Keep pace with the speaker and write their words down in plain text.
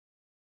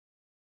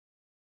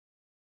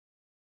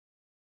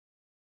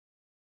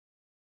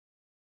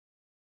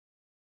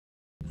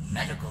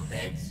Medical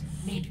beds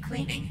need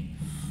cleaning.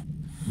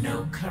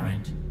 No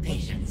current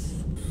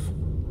patients.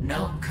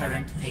 No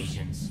current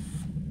patients.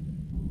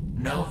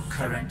 No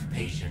current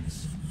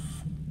patients.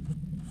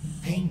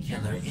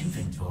 Painkiller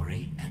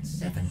inventory at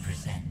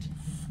 7%.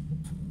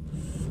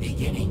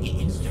 Beginning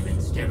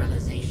instrument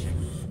sterilization.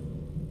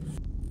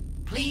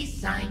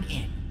 Please sign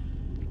in.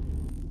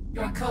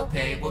 Your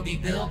copay will be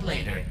billed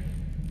later.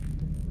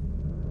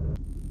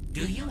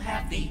 Do you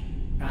have the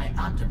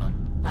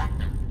Optimum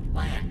Platinum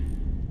plan?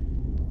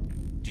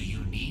 Do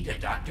you need a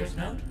doctor's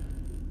note?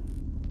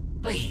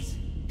 Please,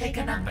 take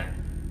a number.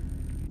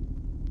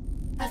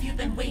 Have you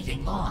been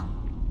waiting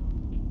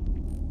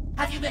long?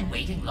 Have you been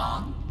waiting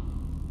long?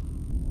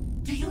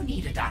 Do you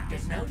need a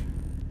doctor's note?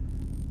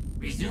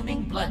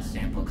 Resuming blood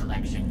sample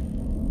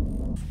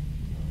collection.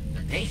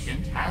 The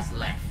patient has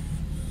left.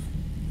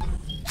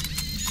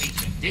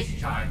 Patient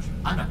discharge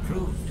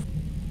unapproved.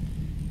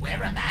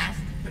 Wear a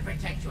mask to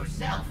protect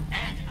yourself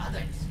and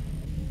others.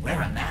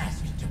 Wear a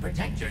mask to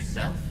protect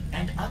yourself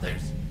and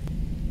others.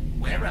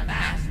 Wear a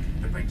mask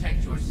to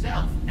protect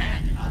yourself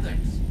and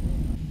others.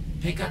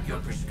 Pick up your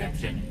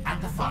prescription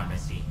at the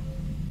pharmacy.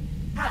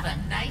 Have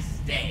a nice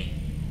day.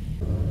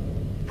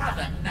 Have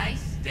a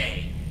nice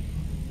day.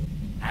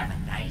 Have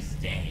a nice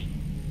day.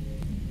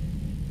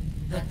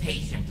 The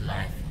patient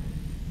left.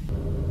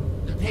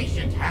 The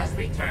patient has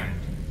returned.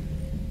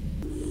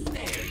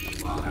 There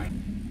you are.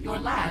 Your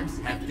labs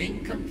have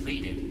been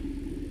completed.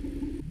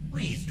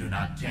 Please do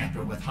not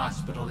tamper with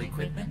hospital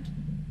equipment.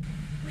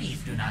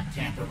 Please do not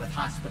tamper with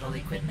hospital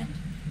equipment.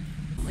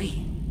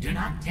 Please do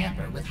not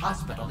tamper with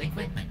hospital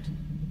equipment.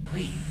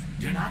 Please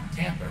do not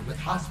tamper with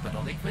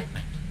hospital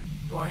equipment.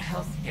 Your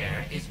health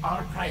care is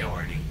our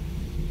priority.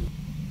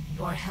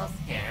 Your health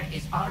care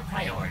is our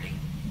priority.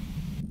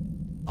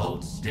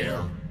 Hold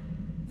still.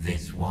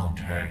 This won't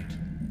hurt.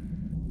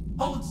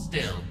 Hold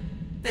still.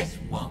 This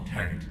won't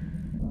hurt.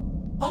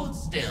 Hold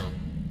still.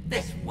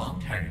 This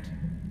won't hurt.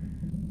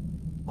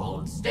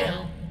 Hold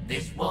still.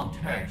 This won't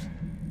hurt.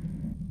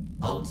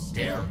 Hold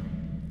still.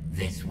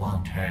 This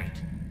won't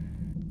hurt.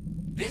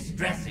 This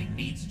dressing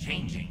needs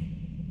changing.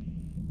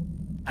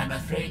 I'm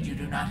afraid you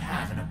do not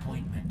have an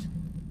appointment.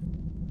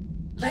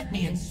 Let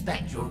me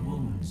inspect your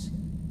wounds.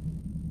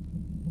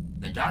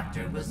 The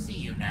doctor will see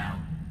you now.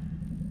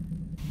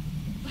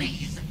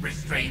 Please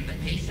restrain the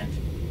patient.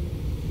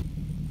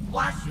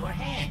 Wash your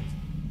hands.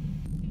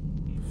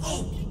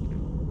 Oh!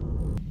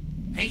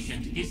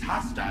 Patient is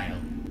hostile.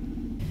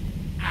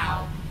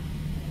 Ow.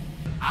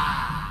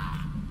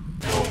 Ah!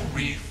 No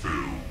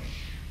refills.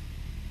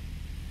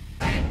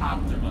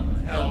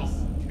 Optimum health.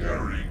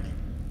 Caring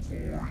for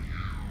you.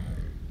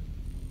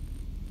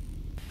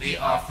 The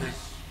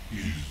office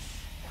Is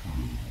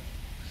closed.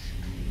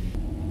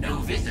 no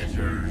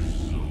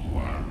visitors.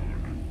 Allowed.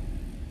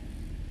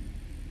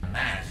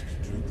 Masked.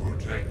 To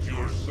protect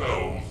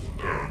yourselves